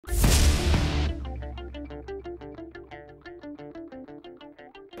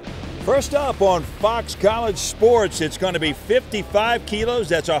First up on Fox College Sports, it's going to be 55 kilos.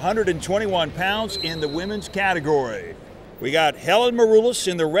 That's 121 pounds in the women's category. We got Helen Maroulis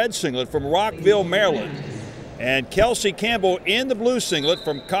in the red singlet from Rockville, Maryland, and Kelsey Campbell in the blue singlet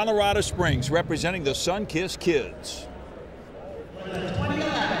from Colorado Springs, representing the Sunkissed Kids.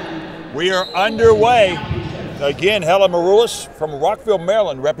 We are underway. Again, Helen Maroulis from Rockville,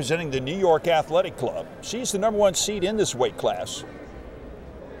 Maryland, representing the New York Athletic Club. She's the #1 seed in this weight class.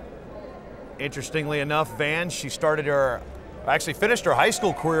 Interestingly enough, Van, she actually finished her high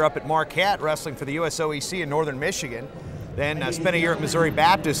school career up at Marquette, wrestling for the USOEC in Northern Michigan. Then spent a year at Missouri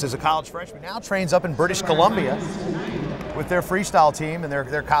Baptist as a college freshman. Now trains up in British Columbia with their freestyle team and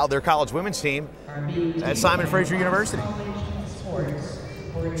their college women's team at Simon Fraser University.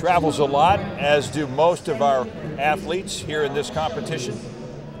 Travels a lot, as do most of our athletes here in this competition.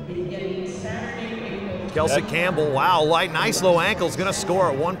 Kelsey Campbell, wow, nice low ankle, is going to score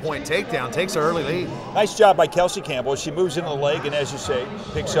a 1-point takedown, takes her early lead. Nice job by Kelsey Campbell. She moves into the leg and, as you say,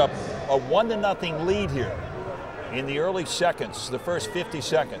 picks up a 1-0 lead here in the early seconds, the first 50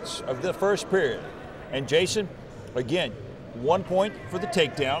 seconds of the first period. And Jason, again, 1 point for the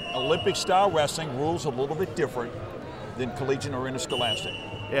takedown. Olympic-style wrestling rules a little bit different than collegiate or interscholastic.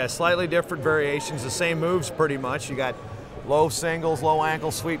 Yeah, slightly different variations, the same moves pretty much. You got low singles, low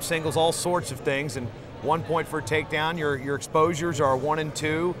ankle, sweep singles, all sorts of things, and 1 point for a takedown. Your exposures are 1 and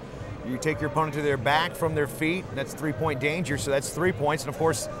 2. You take your opponent to their back from their feet. That's 3-point danger, so that's 3 points. And of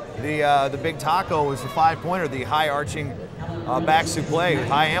course, the big taco is the 5-pointer, the high arching back suplex with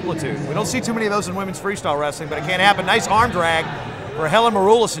high amplitude. We don't see too many of those in women's freestyle wrestling, but it can't happen. Nice arm drag for Helen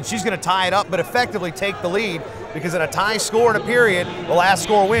Maroulis, and she's going to tie it up, but effectively take the lead, because in a tie score in a period, the last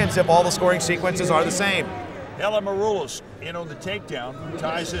score wins if all the scoring sequences are the same. Helen Maroulis in on the takedown,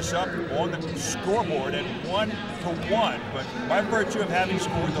 ties this up on the scoreboard at 1-1, but by virtue of having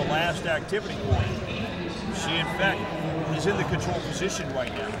scored the last activity point, she in fact is in the control position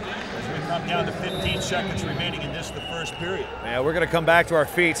right now as we come down to 15 seconds remaining in the first period. Yeah, we're going to come back to our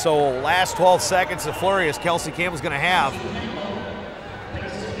feet, so last 12 seconds of flurry as Kelsey Campbell's going to have.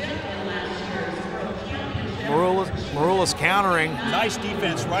 Maroulis countering. Nice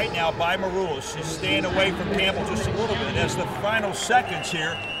defense right now by Maroulis. She's staying away from Campbell just a little bit as the final seconds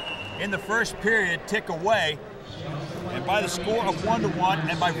here in the first period tick away. And by the score of 1-1,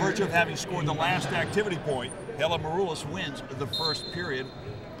 and by virtue of having scored the last activity point, Helen Maroulis wins the first period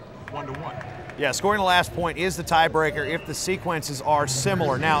 1-1. Yeah, scoring the last point is the tiebreaker if the sequences are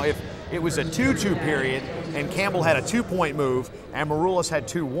similar. Now, if it was a 2-2 period and Campbell had a 2-point move and Maroulis had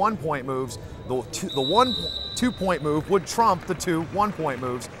 2 1-point moves, the 1 2-point move would trump the 2 1-point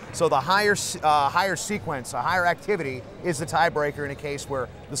moves. So the higher sequence, a higher activity, is the tiebreaker in a case where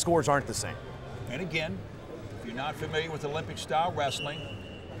the scores aren't the same. And again, if you're not familiar with Olympic-style wrestling,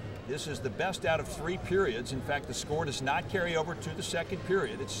 this is the best out of 3 periods. In fact, the score does not carry over to the second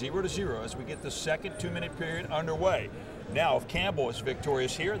period. It's 0-0 as we get the second 2-minute period underway. Now, if Campbell is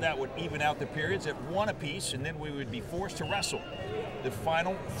victorious here, that would even out the periods at 1 apiece, and then we would be forced to wrestle the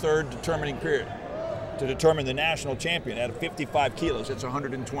final third determining period to determine the national champion at 55 kilos. That's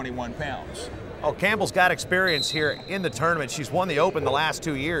 121 pounds. Oh, Campbell's got experience here in the tournament. She's won the Open the last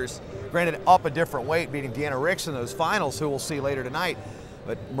 2 years. Granted, up a different weight, beating Deanna Ricks in those finals, who we'll see later tonight.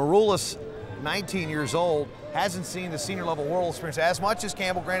 But Maroulis, 19 years old, hasn't seen the senior level world experience as much as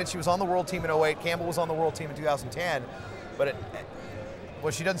Campbell. Granted, she was on the world team in 08. Campbell was on the world team in 2010. But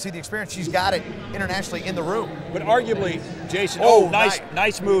well, she doesn't see the experience. She's got it internationally in the room. But arguably, Jason,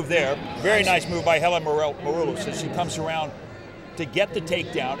 nice move there. Very nice move by Helen Maroulis as she comes around to get the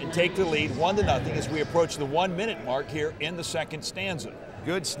takedown and take the lead 1-0 as we approach the 1-minute mark here in the second stanza.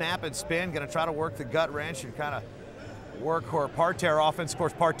 Good snap and spin. Going to try to work the gut wrench and kind of work her parterre offense. Of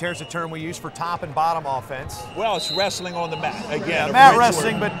course, parterre is a term we use for top and bottom offense. Well, it's wrestling on the mat. Again, yeah, mat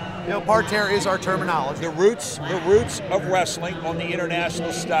wrestling, but you know, parterre is our terminology. The roots of wrestling on the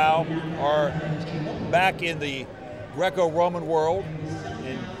international style are back in the Greco-Roman world,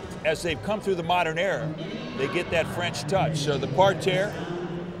 and as they've come through the modern era, they get that French touch. So the parterre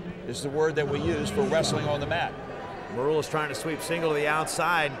is the word that we use for wrestling on the mat. Maroulis trying to sweep single to the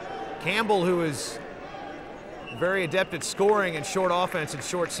outside. Campbell, who is very adept at scoring in short offense in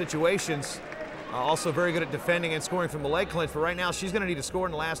short situations, also very good at defending and scoring from the leg clinch, but right now she's going to need to score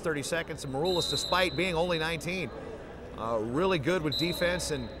in the last 30 seconds. And Maroulis, despite being only 19, really good with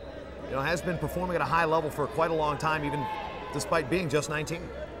defense, and has been performing at a high level for quite a long time, even despite being just 19.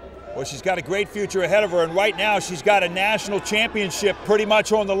 Well, she's got a great future ahead of her, and right now she's got a national championship pretty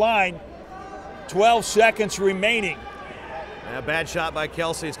much on the line. 12 seconds remaining. A bad shot by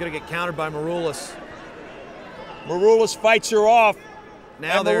Kelsey. It's going to get countered by Maroulis. Maroulis fights her off.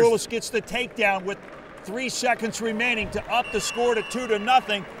 now and Maroulis gets the takedown with 3 seconds remaining to up the score to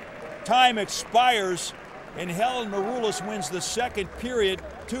 2-0. Time expires, and Helen Maroulis wins the second period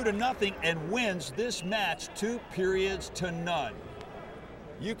 2-0 and wins this match 2-0.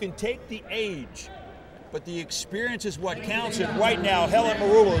 You can take the age, but the experience is what counts. And right now, Helen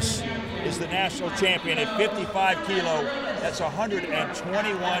Maroulis is the national champion at 55 kilo. That's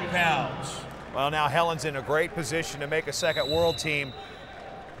 121 pounds. Well, now Helen's in a great position to make a second world team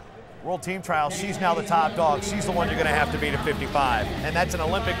trials. She's now the top dog. She's the one you're going to have to beat at 55, and that's an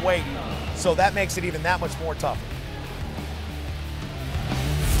Olympic weight, so that makes it even that much more tough.